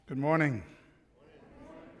Good morning.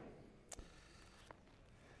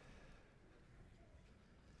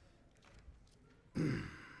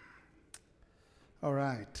 All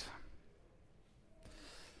right.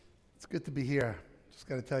 It's good to be here. Just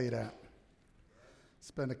got to tell you that.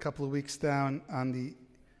 Spent a couple of weeks down on the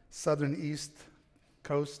southern east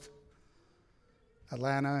coast,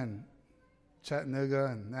 Atlanta and Chattanooga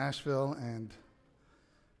and Nashville, and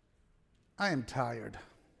I am tired.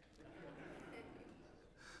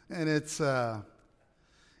 And it's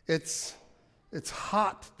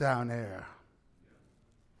hot down there.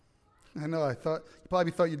 I know. You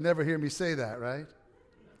probably thought you'd never hear me say that, right?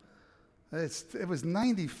 It was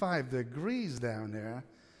 95 degrees down there,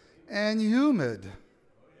 and humid.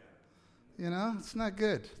 You know, it's not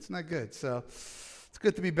good. It's not good. So it's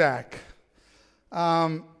good to be back.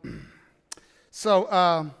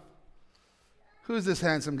 Who's this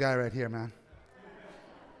handsome guy right here, man?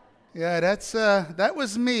 Yeah, that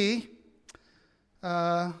was me.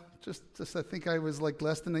 Just I think I was like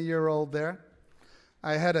less than a year old there.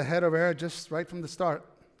 I had a head of hair just right from the start.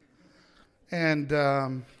 And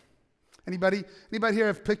anybody here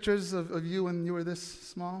have pictures of you when you were this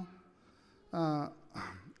small?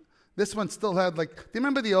 This one still had do you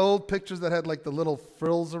remember the old pictures that had like the little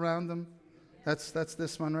frills around them? That's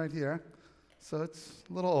this one right here. So it's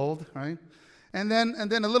a little old, right? And then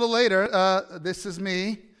a little later, this is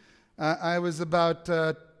me. I was about,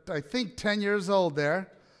 I think, 10 years old there.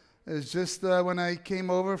 It was just when I came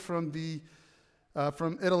over from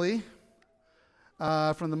Italy,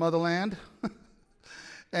 from the motherland.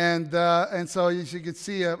 and so as you can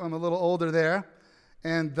see, I'm a little older there.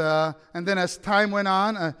 And then as time went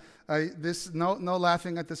on, no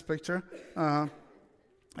laughing at this picture,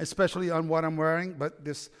 especially on what I'm wearing. But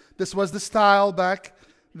this was the style back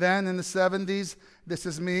then in the 70s. This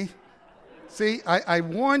is me. See, I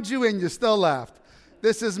warned you and you still laughed.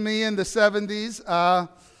 This is me in the 70s,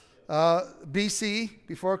 BC,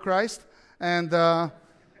 before Christ. And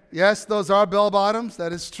yes, those are bell bottoms.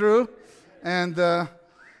 That is true. And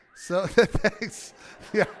so thanks.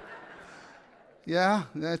 Yeah,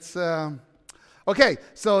 that's okay.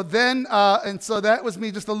 So then, and so that was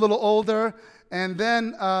me just a little older. And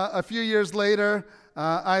then a few years later,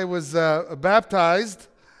 I was baptized.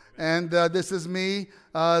 And this is me,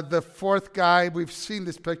 the fourth guy. We've seen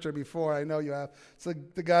this picture before. I know you have. It's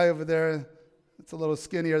the guy over there. It's a little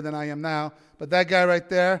skinnier than I am now. But that guy right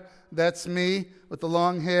there, that's me with the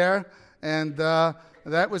long hair. And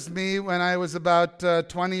that was me when I was about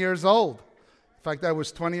 20 years old. In fact, I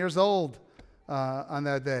was 20 years old on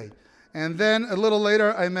that day. And then a little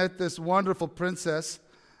later, I met this wonderful princess.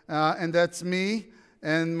 And that's me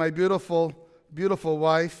and my beautiful, beautiful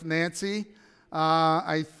wife, Nancy.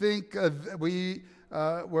 I think we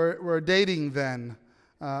were dating then,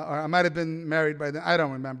 or I might have been married by then. I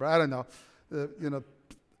don't remember. I don't know.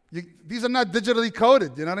 These are not digitally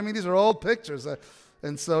coded. You know what I mean? These are old pictures,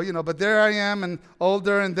 and so But there I am, and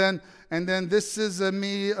older, and then this is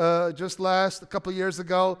me just a couple years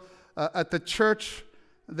ago at the church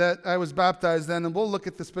that I was baptized in, and we'll look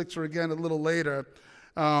at this picture again a little later.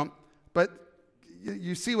 But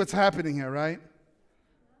you see what's happening here, right?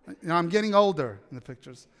 I'm getting older in the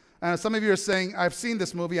pictures. And some of you are saying, I've seen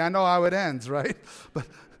this movie, I know how it ends, right?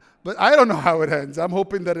 But I don't know how it ends. I'm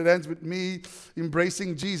hoping that it ends with me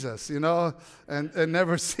embracing Jesus, and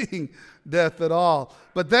never seeing death at all.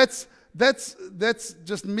 But that's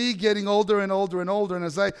just me getting older and older and older. And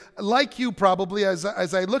as I, like you probably, as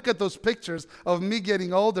I look at those pictures of me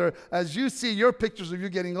getting older, as you see your pictures of you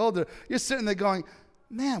getting older, you're sitting there going,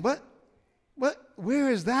 man, where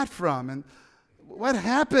is that from? And what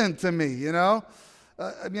happened to me,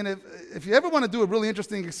 if you ever want to do a really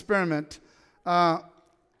interesting experiment,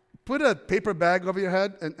 put a paper bag over your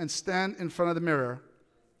head and stand in front of the mirror,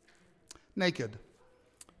 naked,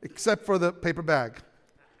 except for the paper bag.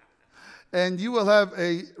 And you will have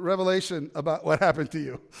a revelation about what happened to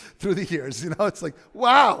you through the years. It's like,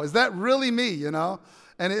 wow, is that really me, And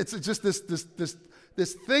it's just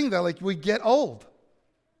this thing that, we get old.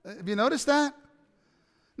 Have you noticed that?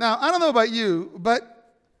 Now, I don't know about you,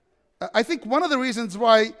 but I think one of the reasons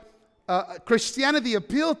why Christianity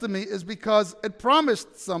appealed to me is because it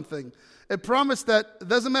promised something. It promised that it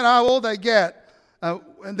doesn't matter how old I get,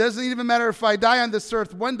 it doesn't even matter if I die on this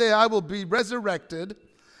earth, one day I will be resurrected,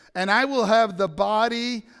 and I will have the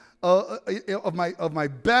body of my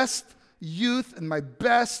best youth and my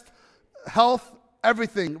best health,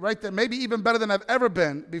 everything right there, maybe even better than I've ever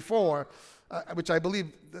been before. Which I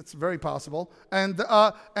believe that's very possible, and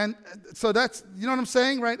so that's, you know what I'm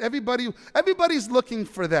saying, right? Everybody's looking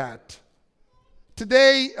for that.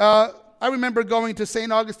 Today, I remember going to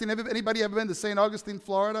St. Augustine. Anybody ever been to St. Augustine,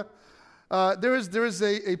 Florida? There is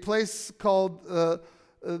a place called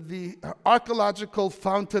the Archaeological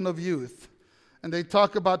Fountain of Youth. And they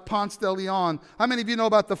talk about Ponce de Leon. How many of you know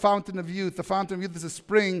about the Fountain of Youth? The Fountain of Youth is a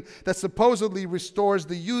spring that supposedly restores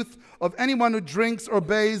the youth of anyone who drinks or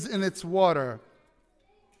bathes in its water.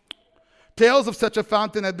 Tales of such a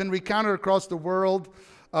fountain have been recounted across the world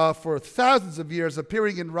for thousands of years,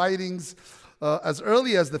 appearing in writings as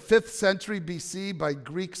early as the 5th century BC by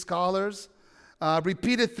Greek scholars,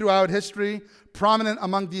 repeated throughout history, prominent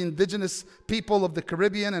among the indigenous people of the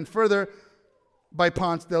Caribbean, and further by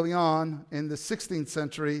Ponce de Leon in the 16th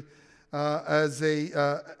century as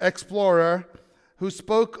an explorer who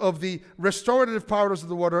spoke of the restorative powers of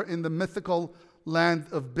the water in the mythical land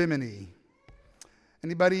of Bimini.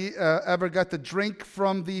 Anybody ever got to drink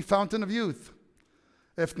from the Fountain of Youth?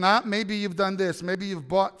 If not, maybe you've done this. Maybe you've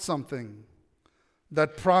bought something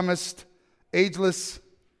that promised ageless,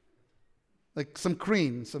 like some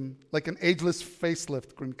cream, like an ageless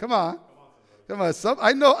facelift cream. Come on. Come on.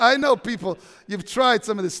 I know people, you've tried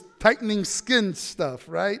some of this tightening skin stuff,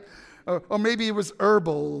 right? Or maybe it was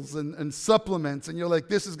herbals and supplements, and you're like,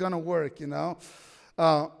 this is going to work, you know.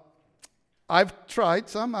 I've tried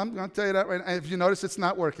some. I'm going to tell you that right now. If you notice, it's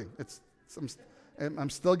not working. I'm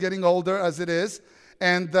still getting older as it is.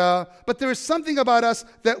 But there is something about us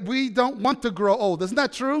that we don't want to grow old. Isn't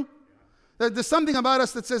that true? There's something about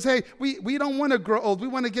us that says, hey, we don't want to grow old. We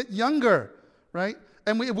want to get younger, right?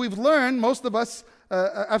 And we've learned, most of us,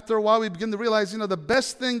 after a while, we begin to realize, the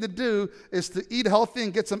best thing to do is to eat healthy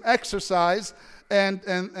and get some exercise.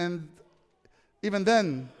 And even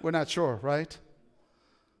then, we're not sure, right?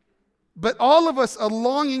 But all of us are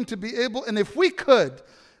longing to be able, and if we could,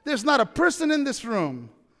 there's not a person in this room,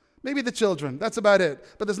 maybe the children, that's about it,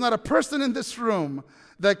 but there's not a person in this room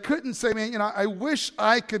that couldn't say, man, I wish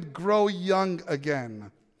I could grow young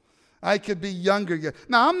again. I could be younger again.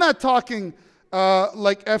 Now, I'm not talking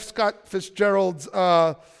like F. Scott Fitzgerald's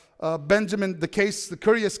The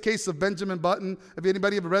Curious Case of Benjamin Button. Have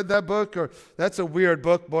anybody ever read that book? Or that's a weird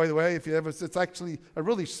book, by the way. It's actually a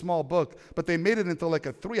really small book, but they made it into like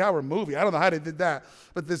a 3-hour movie. I don't know how they did that,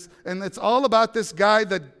 and it's all about this guy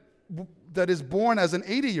that is born as an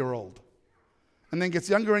 80-year-old, and then gets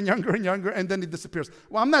younger and younger and younger, and then he disappears.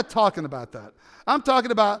 Well, I'm not talking about that. I'm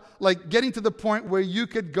talking about like getting to the point where you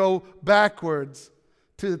could go backwards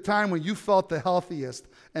to the time when you felt the healthiest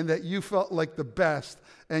and that you felt like the best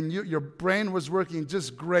and your brain was working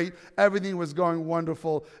just great, everything was going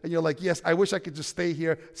wonderful, and you're like, yes, I wish I could just stay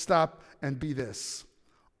here, stop, and be this.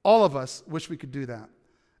 All of us wish we could do that,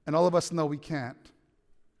 and all of us know we can't.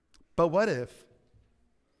 But what if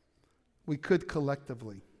we could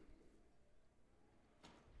collectively?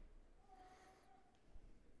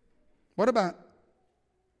 What about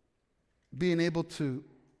being able to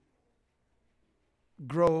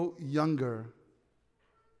grow younger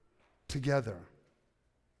together?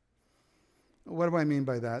 What do I mean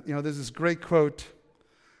by that? There's this great quote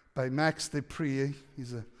by Max De Pree.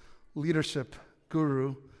 He's a leadership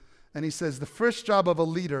guru. And he says, the first job of a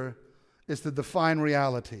leader is to define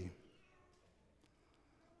reality.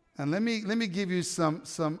 And let me give you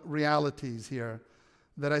some realities here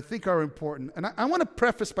that I think are important. And I want to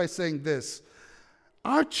preface by saying this.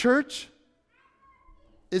 Our church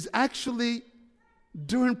is actually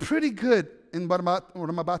doing pretty good in what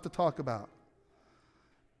I'm about to talk about,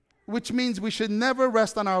 which means we should never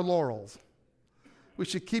rest on our laurels. We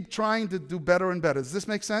should keep trying to do better and better. Does this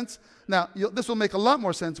make sense? Now, this will make a lot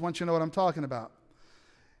more sense once you know what I'm talking about.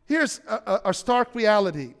 Here's a stark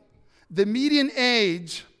reality. The median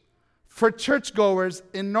age for churchgoers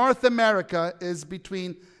in North America is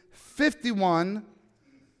between 51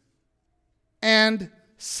 and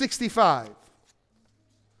 65.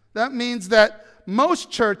 That means that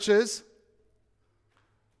most churches,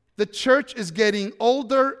 the church is getting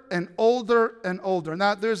older and older and older.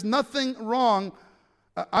 Now, there's nothing wrong.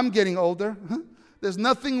 I'm getting older. There's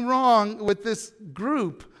nothing wrong with this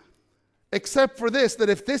group, except for this, that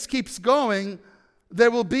if this keeps going,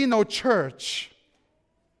 there will be no church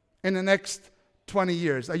in the next 20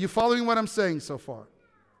 years. Are you following what I'm saying so far?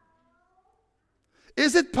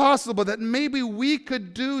 Is it possible that maybe we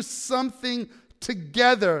could do something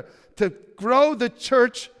together to grow the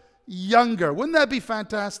church younger? Wouldn't that be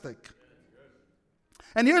fantastic?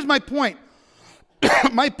 And here's my point.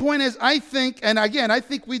 My point is, I think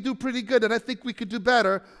we do pretty good, and I think we could do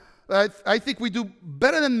better. I think we do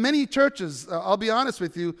better than many churches, I'll be honest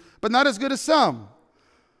with you, but not as good as some.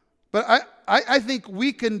 But I think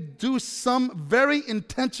we can do some very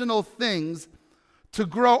intentional things to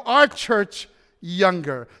grow our church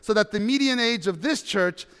younger. So that the median age of this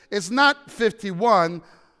church is not 51,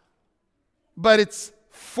 but it's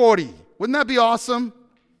 40. Wouldn't that be awesome?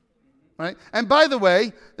 Right? And by the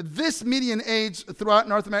way, this median age throughout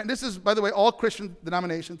North America, this is, by the way, all Christian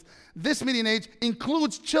denominations, this median age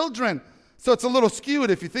includes children. So it's a little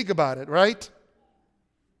skewed if you think about it, right?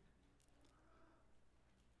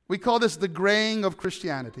 We call this the graying of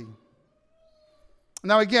Christianity.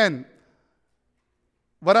 Now again,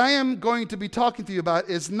 what I am going to be talking to you about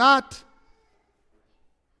is not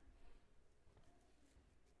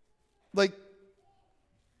like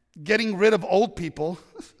getting rid of old people,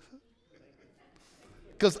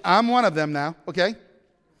 because I'm one of them now, okay?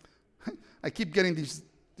 I keep getting these,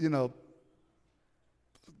 AA,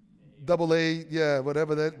 yeah,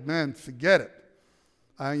 whatever that, man, forget it.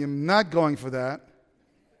 I am not going for that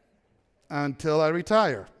until I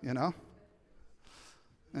retire, And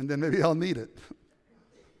then maybe I'll need it.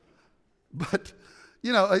 But,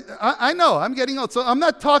 I know I'm getting old, so I'm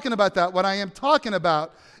not talking about that. What I am talking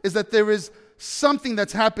about is that there is something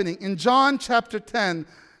that's happening. In John chapter 10,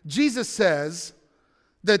 Jesus says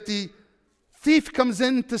that the thief comes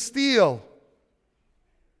in to steal.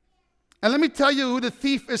 And let me tell you who the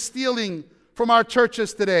thief is stealing from our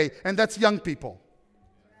churches today, and that's young people.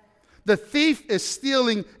 The thief is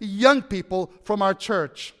stealing young people from our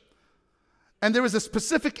church. And there is a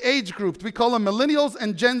specific age group. We call them millennials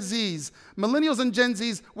and Gen Zs. Millennials and Gen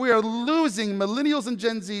Zs, we are losing millennials and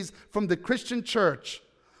Gen Zs from the Christian church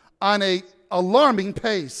on an alarming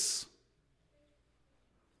pace.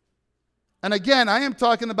 And again, I am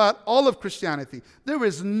talking about all of Christianity. There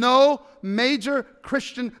is no major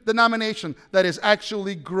Christian denomination that is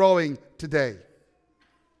actually growing today.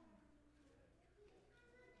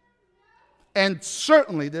 And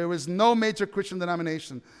certainly there is no major Christian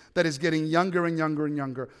denomination that is getting younger and younger and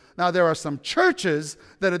younger. Now there are some churches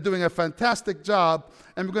that are doing a fantastic job,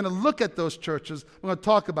 and we're going to look at those churches. We're going to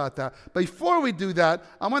talk about that. But before we do that,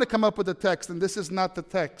 I want to come up with a text, and this is not the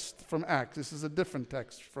text from Acts. This is a different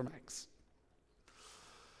text from Acts.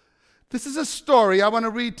 This is a story I want to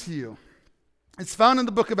read to you. It's found in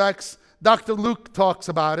the book of Acts. Dr. Luke talks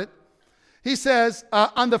about it. He says,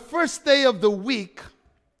 on the first day of the week,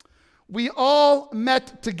 we all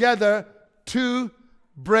met together to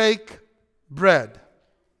break bread.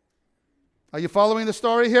 Are you following the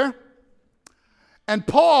story here? And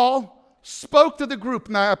Paul spoke to the group.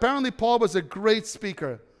 Now, apparently Paul was a great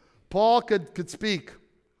speaker. Paul could speak.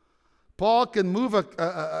 Paul can move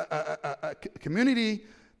a community.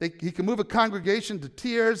 He can move a congregation to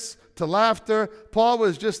tears, to laughter. Paul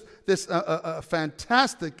was just this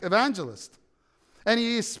fantastic evangelist. And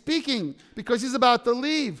he is speaking because he's about to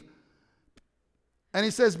leave. And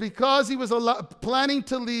he says because he was planning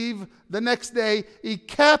to leave the next day, he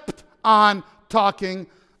kept on talking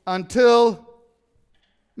until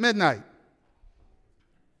midnight.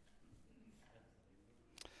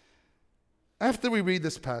 After we read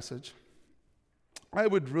this passage, I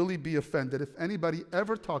would really be offended if anybody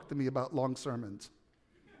ever talked to me about long sermons.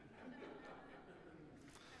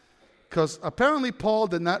 Because apparently Paul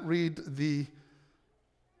did not read the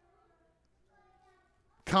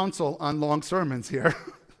counsel on long sermons here.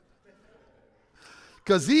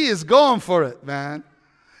 Because he is going for it, man.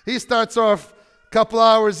 He starts off a couple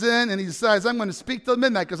hours in and he decides, I'm going to speak till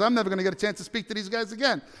midnight because I'm never going to get a chance to speak to these guys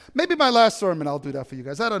again. Maybe my last sermon I'll do that for you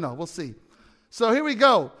guys. I don't know. We'll see. So here we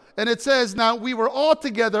go. And it says, now we were all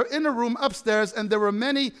together in a room upstairs and there were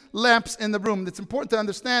many lamps in the room. It's important to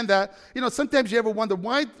understand that. Sometimes you ever wonder,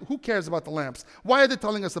 who cares about the lamps? Why are they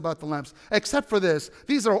telling us about the lamps? Except for this,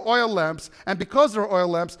 these are oil lamps, and because they're oil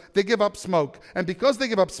lamps, they give up smoke. And because they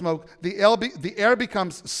give up smoke, the air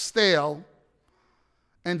becomes stale,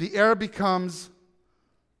 and the air becomes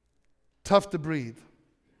tough to breathe.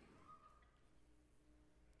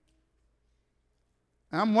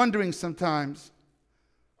 I'm wondering sometimes,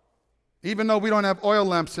 even though we don't have oil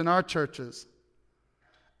lamps in our churches,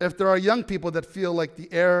 if there are young people that feel like the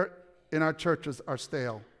air in our churches are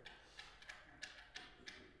stale.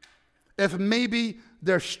 If maybe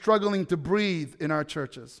they're struggling to breathe in our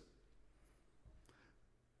churches.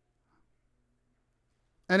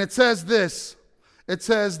 And it says this. It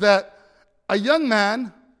says that a young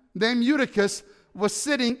man named Eutychus was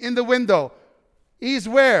sitting in the window. He's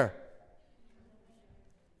where?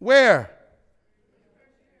 Where?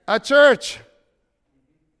 A church.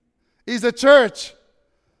 He's a church.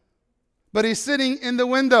 But he's sitting in the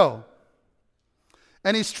window.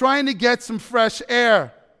 And he's trying to get some fresh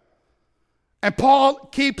air. And Paul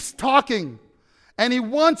keeps talking. And he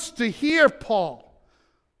wants to hear Paul.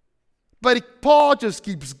 But Paul just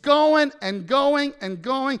keeps going and going and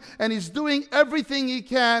going. And he's doing everything he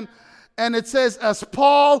can. And it says, as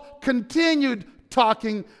Paul continued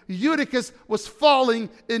talking, Eutychus was falling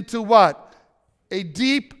into what? A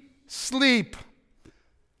deep sleep.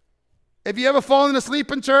 Have you ever fallen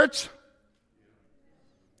asleep in church?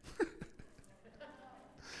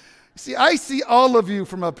 See, I see all of you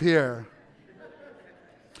from up here.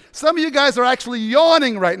 Some of you guys are actually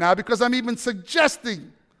yawning right now because I'm even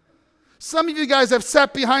suggesting. Some of you guys have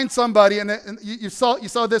sat behind somebody and you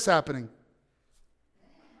saw this happening.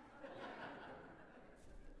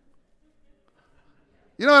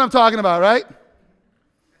 You know what I'm talking about, right?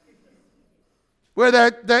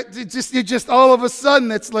 Where you just all of a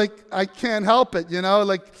sudden it's like I can't help it,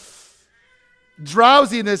 like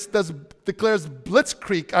drowsiness declares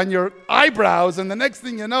blitzkrieg on your eyebrows, and the next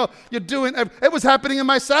thing you know, you're doing. It was happening in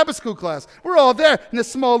my Sabbath school class. We're all there in a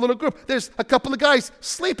small little group. There's a couple of guys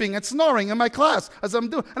sleeping and snoring in my class as I'm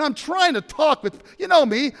doing, and I'm trying to talk with. You know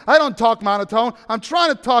me, I don't talk monotone. I'm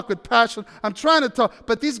trying to talk with passion. I'm trying to talk,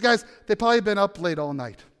 but these guys, they've probably been up late all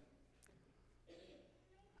night.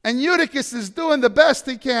 And Eutychus is doing the best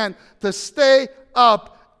he can to stay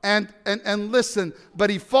up and listen, but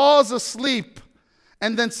he falls asleep.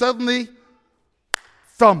 And then suddenly,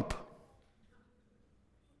 thump.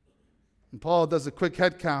 And Paul does a quick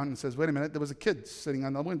head count and says, wait a minute, there was a kid sitting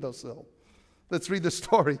on the windowsill. Let's read the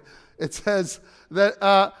story. It says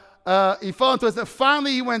that he fell into it.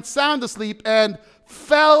 Finally, he went sound asleep and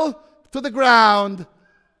fell to the ground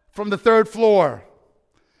from the third floor.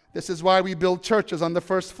 This is why we build churches on the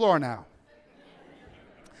first floor now.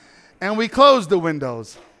 And we close the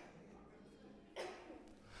windows.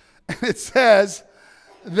 And it says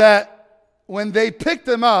that when they picked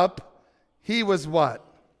him up, he was what?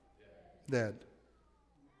 Dead.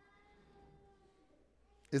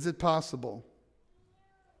 Is it possible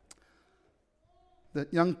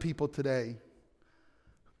that young people today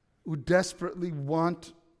who desperately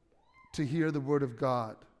want to hear the word of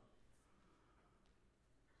God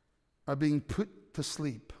are being put to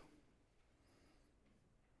sleep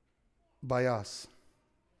by us?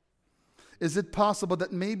 Is it possible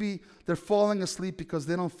that maybe they're falling asleep because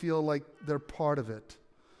they don't feel like they're part of it?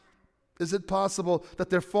 Is it possible that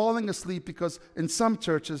they're falling asleep because in some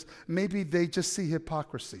churches, maybe they just see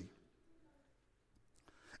hypocrisy?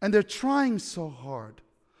 And they're trying so hard.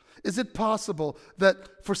 Is it possible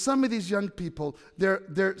that for some of these young people,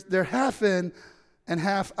 they're half in and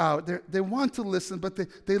half out? They want to listen, but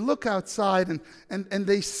they look outside and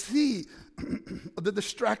they see the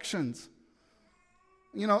distractions.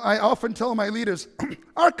 I often tell my leaders,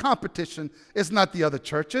 our competition is not the other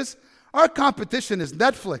churches. Our competition is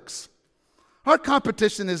Netflix. Our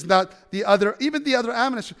competition is not even the other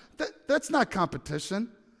ammunition. That's not competition.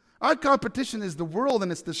 Our competition is the world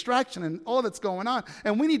and its distraction and all that's going on.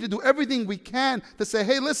 And we need to do everything we can to say,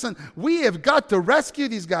 hey, listen, we have got to rescue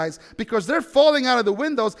these guys because they're falling out of the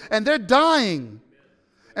windows and they're dying.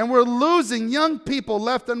 And we're losing young people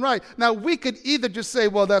left and right. Now, we could either just say,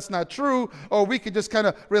 well, that's not true, or we could just kind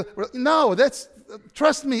of, no,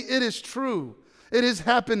 trust me, it is true. It is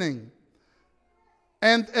happening.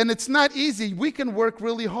 And it's not easy. We can work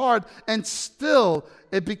really hard, and still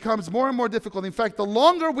it becomes more and more difficult. In fact, the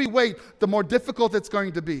longer we wait, the more difficult it's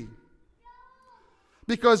going to be.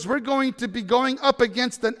 Because we're going to be going up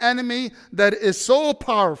against an enemy that is so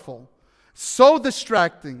powerful, so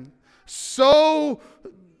distracting, so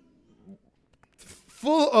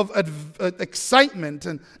full of excitement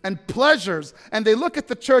and pleasures. And they look at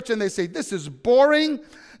the church and they say, this is boring,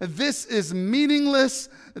 this is meaningless,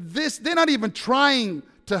 they're not even trying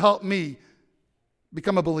to help me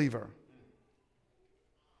become a believer.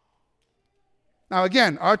 Now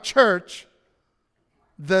again, our church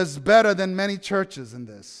does better than many churches in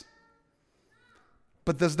this.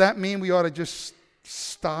 But does that mean we ought to just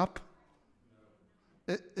stop?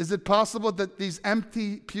 Is it possible that these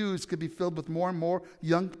empty pews could be filled with more and more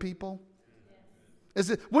young people?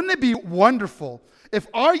 Wouldn't it be wonderful if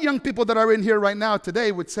our young people that are in here right now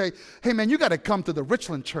today would say, hey man, you got to come to the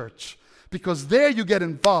Richland Church because there you get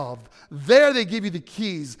involved. There they give you the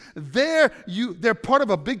keys. They're part of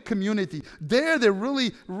a big community. There they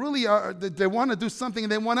really are. They want to do something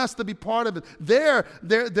and they want us to be part of it.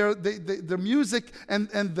 The music and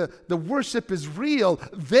the worship is real.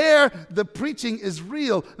 There the preaching is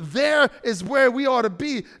real. There is where we ought to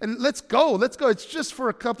be. And let's go. It's just for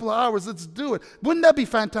a couple of hours. Let's do it. Wouldn't that be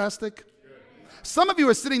fantastic? Some of you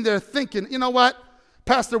are sitting there thinking, you know what?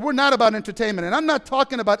 Pastor, we're not about entertainment, and I'm not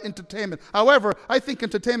talking about entertainment. However, I think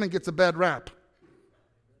entertainment gets a bad rap.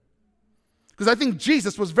 Because I think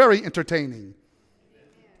Jesus was very entertaining.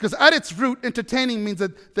 Because at its root, entertaining means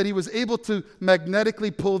that he was able to magnetically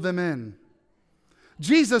pull them in.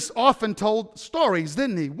 Jesus often told stories,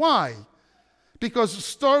 didn't he? Why? Because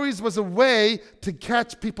stories was a way to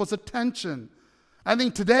catch people's attention. I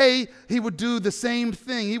think today he would do the same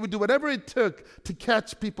thing. He would do whatever it took to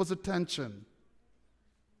catch people's attention.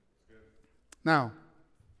 Now,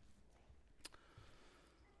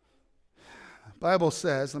 the Bible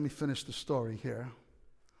says, let me finish the story here.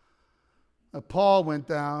 Paul went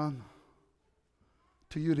down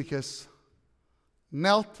to Eutychus,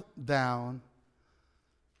 knelt down,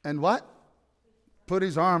 and what? Put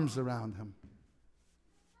his arms around him.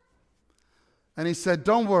 And he said,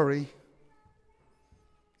 don't worry,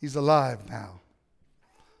 he's alive now.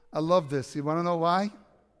 I love this. You want to know why?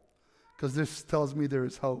 Because this tells me there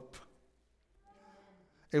is hope.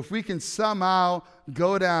 If we can somehow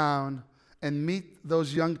go down and meet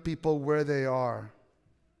those young people where they are,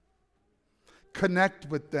 connect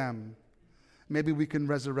with them, maybe we can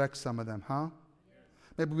resurrect some of them, huh?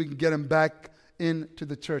 Maybe we can get them back into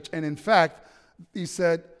the church. And in fact, he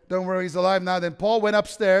said, don't worry, he's alive now. Then Paul went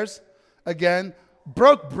upstairs again,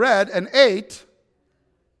 broke bread and ate.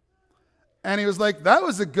 And he was like, that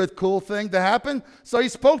was a good, cool thing to happen. So he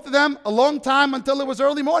spoke to them a long time until it was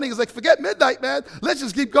early morning. He's like, forget midnight, man. Let's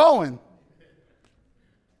just keep going.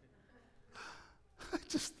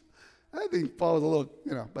 I think Paul was a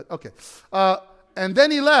little, but okay. And then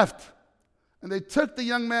he left. And they took the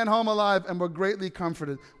young man home alive and were greatly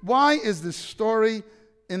comforted. Why is this story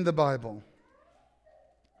in the Bible?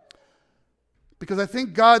 Because I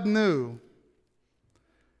think God knew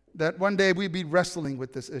that one day we'd be wrestling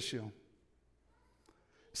with this issue.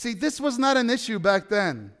 See, this was not an issue back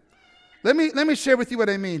then. Let me share with you what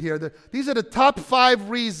I mean here. These are the top 5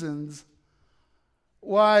 reasons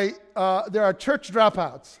why there are church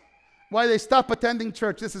dropouts, why they stop attending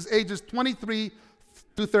church. This is ages 23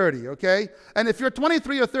 to 30, okay? And if you're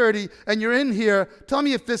 23 or 30 and you're in here, tell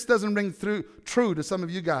me if this doesn't ring true to some of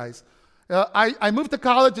you guys. I moved to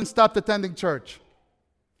college and stopped attending church.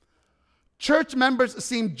 Church members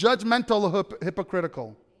seem judgmental or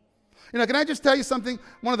hypocritical. Can I just tell you something?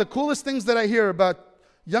 One of the coolest things that I hear about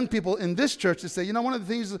young people in this church is say, one of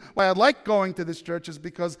the things why I like going to this church is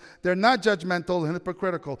because they're not judgmental and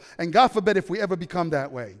hypocritical. And God forbid if we ever become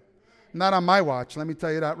that way. Not on my watch, let me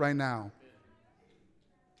tell you that right now.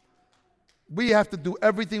 We have to do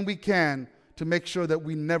everything we can to make sure that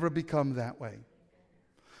we never become that way.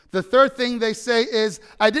 The third thing they say is,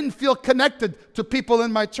 I didn't feel connected to people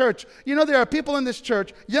in my church. There are people in this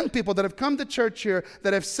church, young people that have come to church here,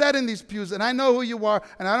 that have sat in these pews, and I know who you are,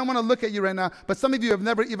 and I don't want to look at you right now, but some of you have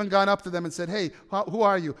never even gone up to them and said, hey, who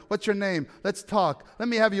are you? What's your name? Let's talk. Let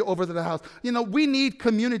me have you over to the house. We need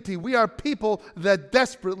community. We are people that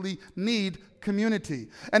desperately need community.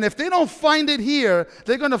 And if they don't find it here,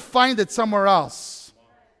 they're going to find it somewhere else.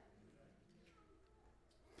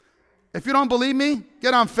 If you don't believe me,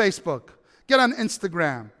 get on Facebook, get on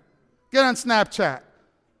Instagram, get on Snapchat.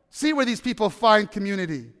 See where these people find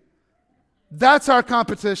community. That's our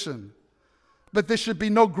competition. But there should be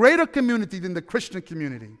no greater community than the Christian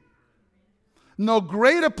community. No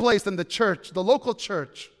greater place than the church, the local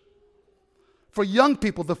church, for young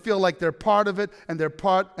people to feel like they're part of it and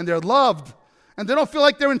they're loved. And they don't feel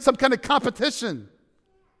like they're in some kind of competition.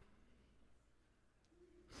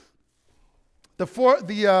 The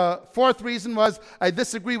fourth reason was I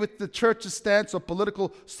disagree with the church's stance on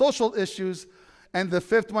political, social issues. And the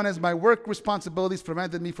fifth one is my work responsibilities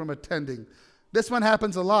prevented me from attending. This one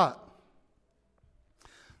happens a lot.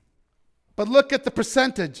 But look at the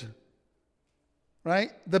percentage, right?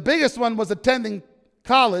 The biggest one was attending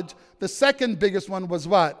college. The second biggest one was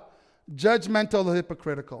what? Judgmental or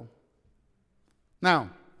hypocritical. Now,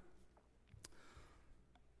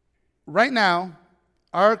 right now,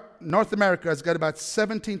 our North America has got about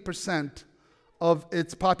 17% of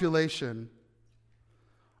its population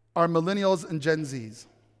are millennials and Gen Zs.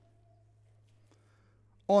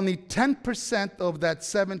 Only 10% of that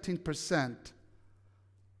 17%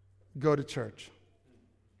 go to church.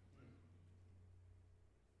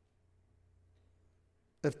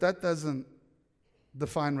 If that doesn't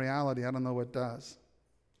define reality, I don't know what does.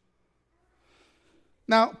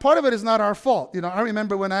 Now, part of it is not our fault. I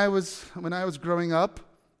remember when I was growing up,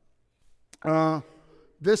 I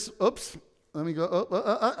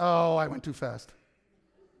went too fast.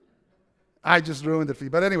 I just ruined it for you.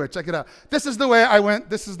 But anyway, check it out. This is the way I went.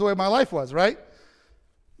 This is the way my life was, right?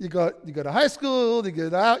 You go to high school, you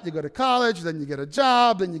get out, you go to college, then you get a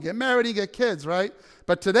job, then you get married, you get kids, right?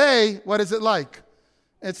 But today, what is it like?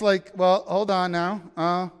 It's like, well, hold on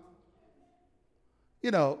now.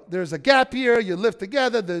 there's a gap year, you live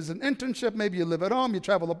together, there's an internship, maybe you live at home, you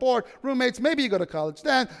travel abroad, roommates, maybe you go to college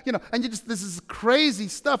then, and this is crazy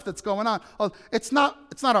stuff that's going on. Oh, it's not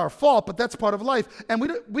our fault, but that's part of life. And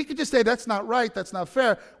we could just say that's not right, that's not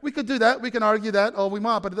fair. We could do that, we can argue that all we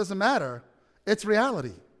want, but it doesn't matter. It's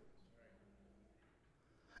reality.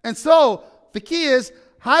 And so the key is,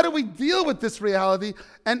 how do we deal with this reality?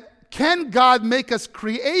 And can God make us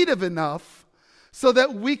creative enough so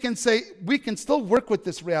that we can say, we can still work with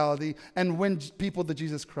this reality and win people to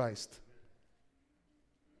Jesus Christ?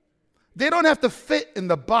 They don't have to fit in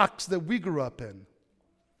the box that we grew up in.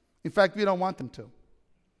 In fact, we don't want them to.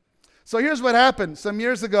 So here's what happened. Some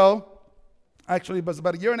years ago, actually it was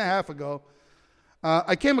about a year and a half ago,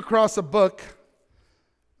 I came across a book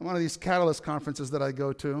at one of these Catalyst conferences that I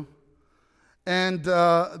go to. And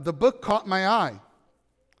the book caught my eye.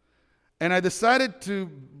 And I decided to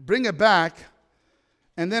bring it back.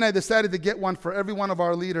 And then I decided to get one for every one of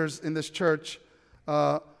our leaders in this church.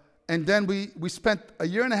 And then we spent a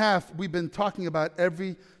year and a half, we've been talking about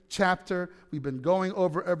every chapter. We've been going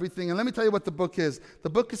over everything. And let me tell you what the book is.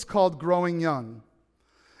 The book is called Growing Young.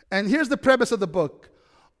 And here's the premise of the book.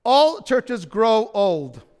 All churches grow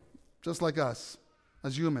old, just like us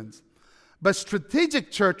as humans. But strategic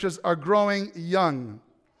churches are growing young.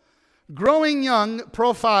 Growing Young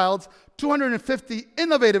profiles 250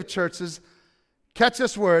 innovative churches, catch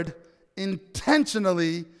this word,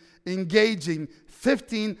 intentionally engaging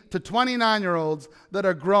 15 to 29-year-olds that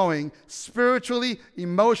are growing spiritually,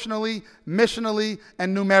 emotionally, missionally,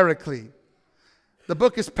 and numerically. The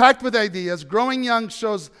book is packed with ideas. Growing Young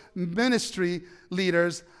shows ministry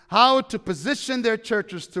leaders how to position their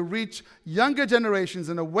churches to reach younger generations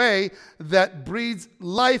in a way that breathes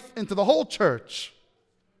life into the whole church.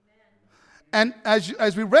 And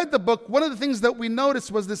as we read the book, one of the things that we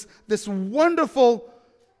noticed was this wonderful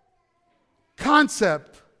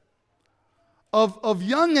concept of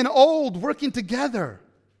young and old working together.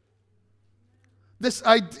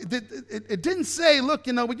 It didn't say, look,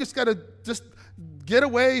 we just got to just get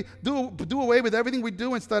away, do away with everything we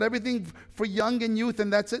do and start everything for young and youth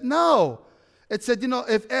and that's it. No. It said,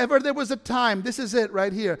 if ever there was a time, this is it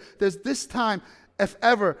right here. There's this time, if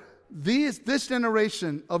ever, this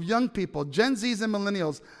generation of young people, Gen Zs and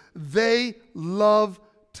millennials, they love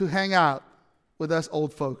to hang out with us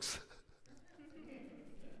old folks.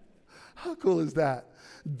 How cool is that?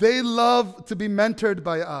 They love to be mentored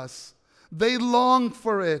by us. They long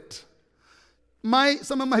for it.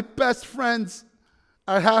 Some of my best friends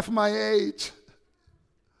are half my age.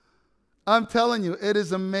 I'm telling you, it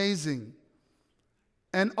is amazing.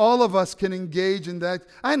 And all of us can engage in that.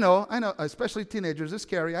 I know, especially teenagers. It's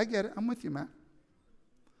scary. I get it. I'm with you, man.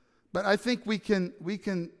 But I think we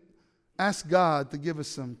can ask God to give us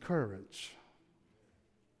some courage.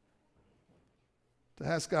 To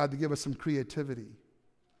ask God to give us some creativity.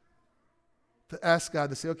 To ask God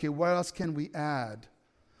to say, okay, what else can we add?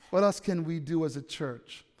 What else can we do as a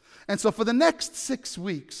church? And so for the next 6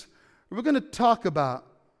 weeks, we're going to talk about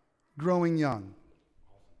growing young.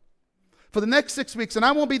 For the next 6 weeks, and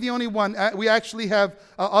I won't be the only one. We actually have,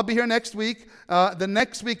 I'll be here next week. The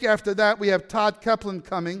next week after that, we have Todd Kaplan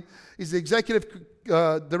coming. He's the executive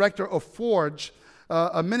director of Forge,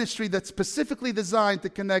 a ministry that's specifically designed to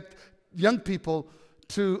connect young people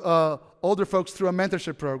to older folks through a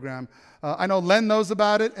mentorship program. I know Len knows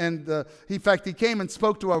about it, and in fact, he came and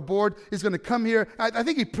spoke to our board. He's going to come here. I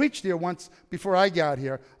think he preached here once before I got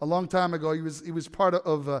here, a long time ago. He was part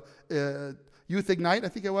of Youth Ignite, I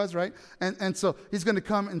think it was, right? And so he's going to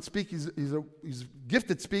come and speak. He's a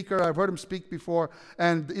gifted speaker. I've heard him speak before,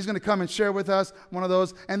 and he's going to come and share with us one of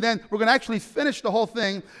those. And then we're going to actually finish the whole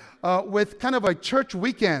thing with kind of a church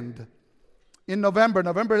weekend in November,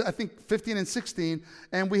 I think 15 and 16,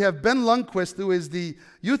 and we have Ben Lundquist, who is the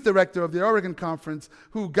youth director of the Oregon Conference,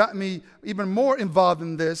 who got me even more involved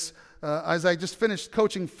in this as I just finished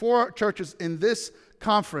coaching 4 churches in this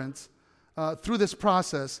conference through this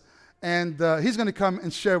process, and he's going to come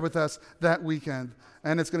and share with us that weekend,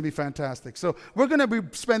 and it's going to be fantastic. So we're going to be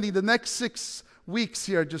spending the next 6 weeks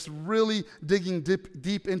here just really digging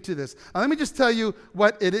deep into this. Let me just tell you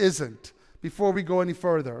what it isn't before we go any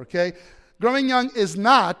further, okay? Growing Young is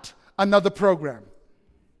not another program.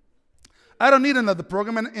 I don't need another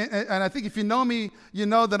program, and I think if you know me, you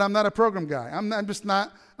know that I'm not a program guy. I'm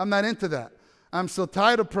not into that. I'm so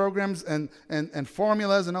tired of programs and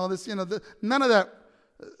formulas and all this. None of that.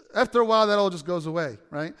 After a while, that all just goes away,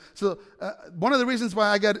 right? So one of the reasons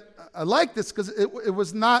why I like this because it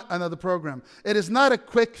was not another program. It is not a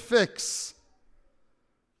quick fix.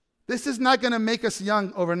 This is not going to make us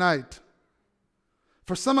young overnight.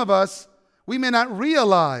 For some of us, we may not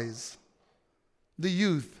realize the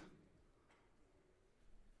youth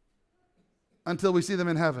until we see them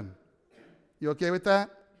in heaven. You okay with that?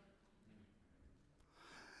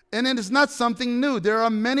 And it is not something new. There are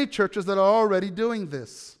many churches that are already doing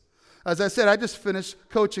this. As I said, I just finished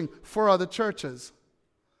coaching 4 other churches.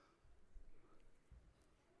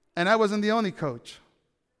 And I wasn't the only coach.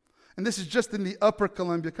 And this is just in the Upper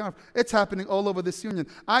Columbia Conference. It's happening all over this union.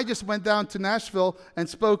 I just went down to Nashville and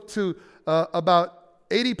spoke to about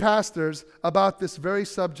 80 pastors about this very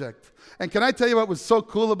subject. And can I tell you what was so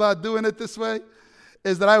cool about doing it this way?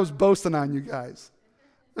 Is that I was boasting on you guys.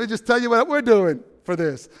 Let me just tell you what we're doing for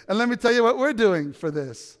this. And let me tell you what we're doing for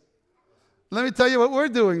this. Let me tell you what we're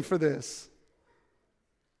doing for this.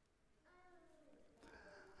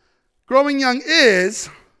 Growing Young is,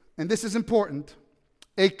 and this is important,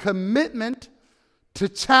 a commitment to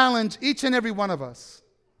challenge each and every one of us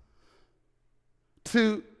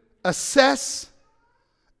to assess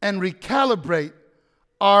and recalibrate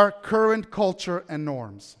our current culture and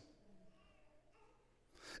norms.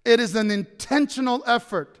 It is an intentional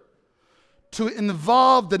effort to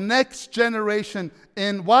involve the next generation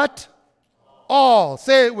in what? All,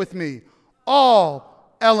 say it with me,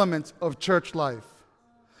 all elements of church life.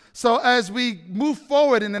 So as we move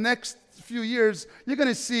forward in the next few years, you're going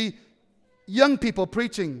to see young people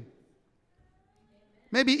preaching,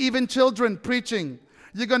 maybe even children preaching.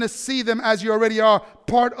 You're going to see them, as you already are,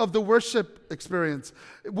 part of the worship experience.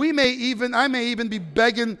 I may even be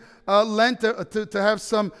begging Len to have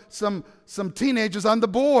some teenagers on the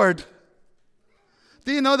board.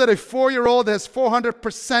 Do you know that a 4-year-old has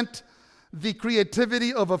 400% the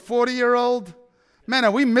creativity of a 40-year-old? Man,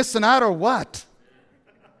 are we missing out or what?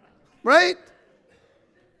 Right?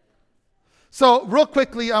 So real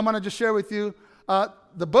quickly, I want to just share with you,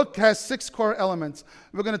 the book has 6 core elements.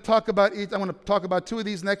 We're going to talk about each. I'm going to talk about 2 of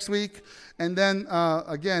these next week. And then,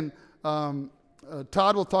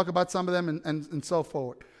 Todd will talk about some of them and so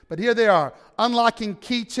forth. But here they are. Unlocking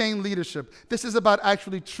key chain leadership. This is about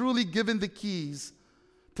actually truly giving the keys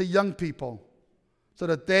to young people so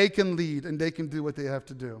that they can lead and they can do what they have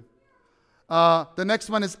to do. The next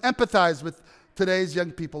one is empathize with today's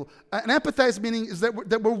young people. And empathize meaning is that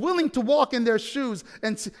we're willing to walk in their shoes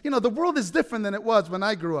and see, the world is different than it was when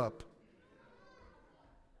I grew up.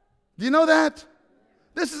 Do you know that?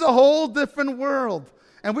 This is a whole different world.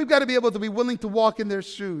 And we've got to be able to be willing to walk in their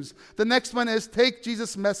shoes. The next one is take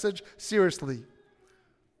Jesus' message seriously.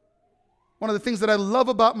 One of the things that I love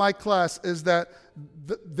about my class is that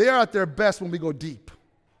they're at their best when we go deep.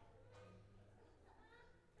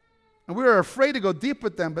 And we were afraid to go deep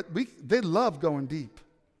with them, but they love going deep.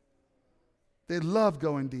 They love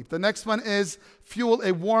going deep. The next one is fuel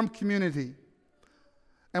a warm community.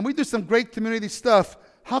 And we do some great community stuff.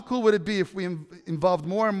 How cool would it be if we involved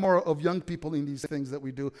more and more of young people in these things that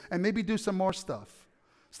we do, and maybe do some more stuff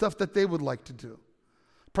that they would like to do.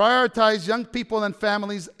 Prioritize young people and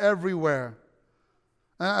families everywhere.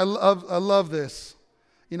 And I love this.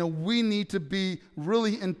 We need to be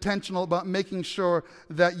really intentional about making sure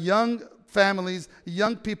that young families,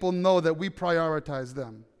 young people know that we prioritize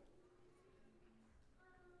them.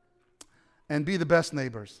 And be the best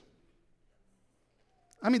neighbors.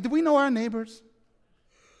 Do we know our neighbors?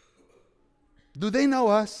 Do they know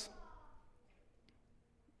us?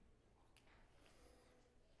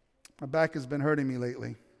 My back has been hurting me lately.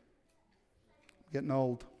 I'm getting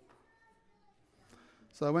old.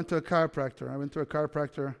 So I went to a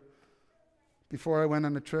chiropractor. Before I went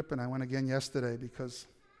on the trip, and I went again yesterday because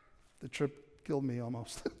the trip killed me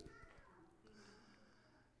almost.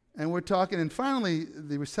 And we're talking, and finally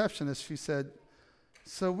the receptionist, she said,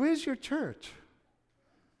 "So where's your church?"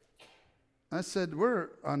 I said, "We're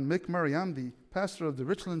on McMurray. I'm the pastor of the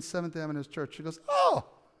Richland 7th Avenue Church." She goes, "Oh,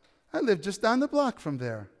 I live just down the block from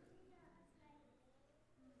there."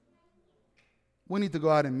 We need to go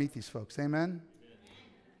out and meet these folks, amen?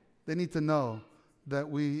 They need to know that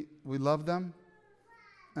we love them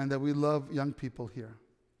and that we love young people here.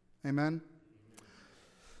 Amen?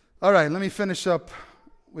 All right, let me finish up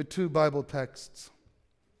with 2 Bible texts.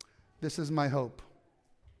 This is my hope.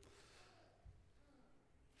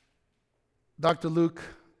 Dr. Luke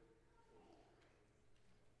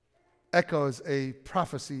echoes a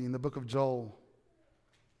prophecy in the book of Joel.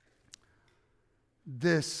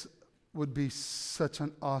 This would be such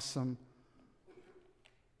an awesome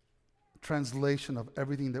translation of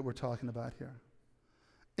everything that we're talking about here.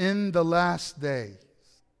 In the last days,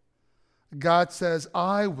 God says,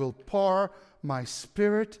 "I will pour my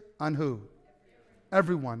spirit on" who?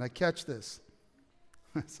 Everyone. I catch this.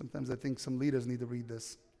 Sometimes I think some leaders need to read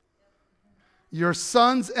this. "Your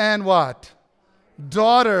sons and" what?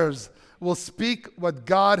 "Daughters will speak what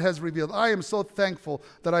God has revealed. I am so thankful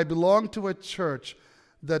that I belong to a church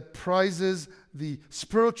that prizes the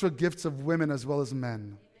spiritual gifts of women as well as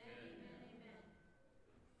men.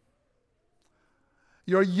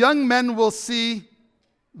 Your young men will see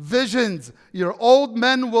visions. Your old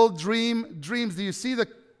men will dream dreams. Do you see the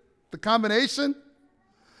combination?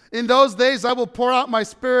 In those days, I will pour out my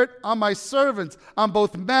Spirit on my servants, on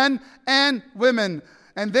both men and women,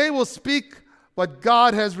 and they will speak what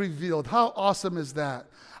God has revealed. How awesome is that?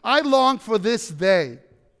 I long for this day.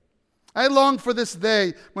 I long for this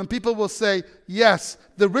day when people will say, yes,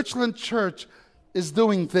 the Richland Church is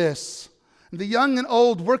doing this. And the young and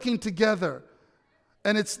old working together.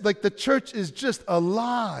 And it's like the church is just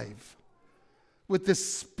alive with the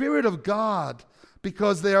Spirit of God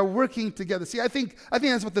because they are working together. See, I think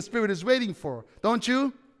that's what the Spirit is waiting for, don't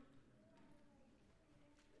you?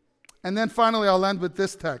 And then finally, I'll end with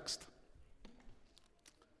this text.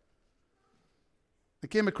 I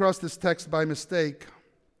came across this text by mistake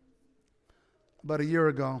about a year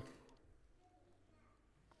ago.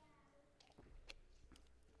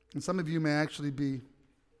 And some of you may actually be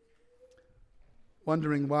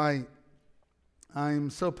wondering why I'm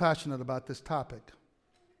so passionate about this topic.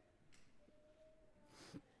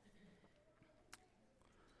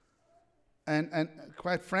 And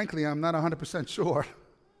quite frankly, I'm not 100% sure.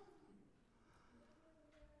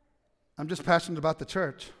 I'm just passionate about the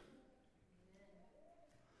church.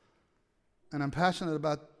 And I'm passionate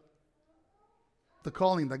about the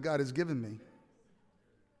calling that God has given me.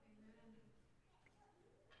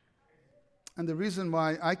 And the reason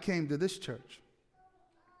why I came to this church,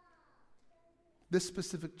 this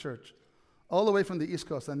specific church, all the way from the East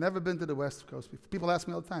Coast. I've never been to the West Coast. People ask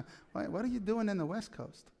me all the time, what are you doing in the West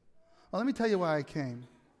Coast? Well, let me tell you why I came.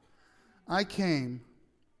 I came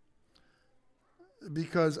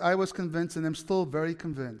because I was convinced, and I'm still very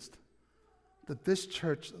convinced, that this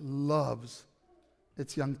church loves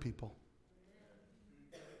its young people.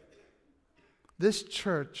 This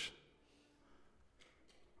church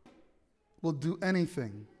will do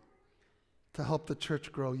anything to help the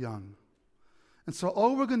church grow young. And so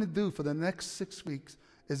all we're going to do for the next 6 weeks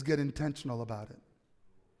is get intentional about it.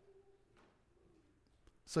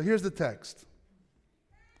 So here's the text.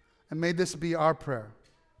 And may this be our prayer.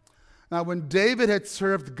 Now, when David had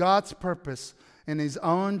served God's purpose in his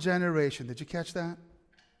own generation, did you catch that?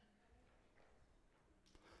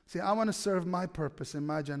 See, I want to serve my purpose in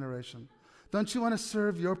my generation. Don't you want to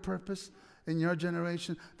serve your purpose in your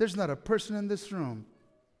generation? There's not a person in this room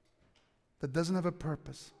that doesn't have a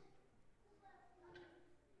purpose.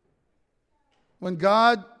 When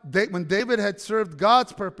David had served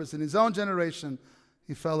God's purpose in his own generation,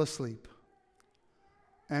 he fell asleep.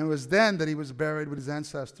 And it was then that he was buried with his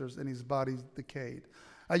ancestors and his body decayed.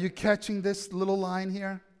 Are you catching this little line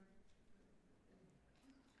here?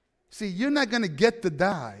 See, you're not going to get to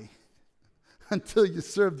die until you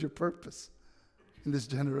served your purpose in this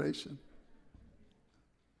generation.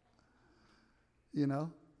 You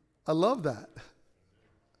know, I love that.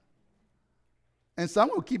 And so I'm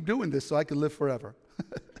going to keep doing this so I can live forever.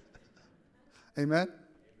 Amen?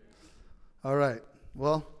 All right.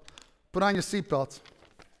 Well, put on your seatbelts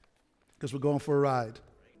because we're going for a ride.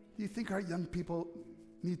 Do you think our young people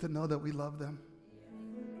need to know that we love them?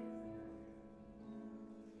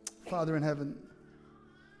 Father in heaven,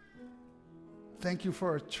 thank you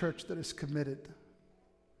for a church that is committed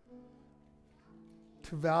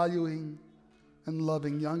to valuing and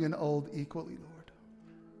loving young and old equally, Lord.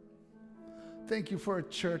 Thank you for a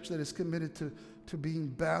church that is committed to being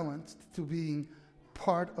balanced, to being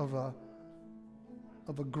part of a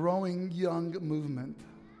growing young movement.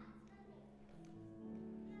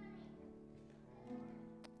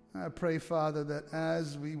 I pray, Father, that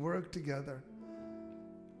as we work together,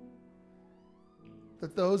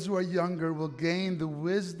 that those who are younger will gain the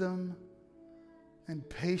wisdom and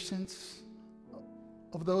patience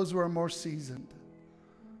of those who are more seasoned.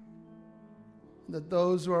 That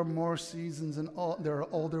those who are more seasoned and they're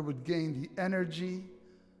older would gain the energy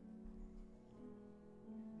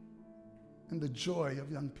and the joy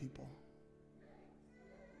of young people.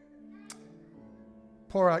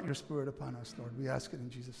 Pour out your Spirit upon us, Lord. We ask it in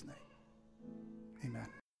Jesus' name.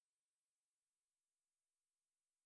 Amen.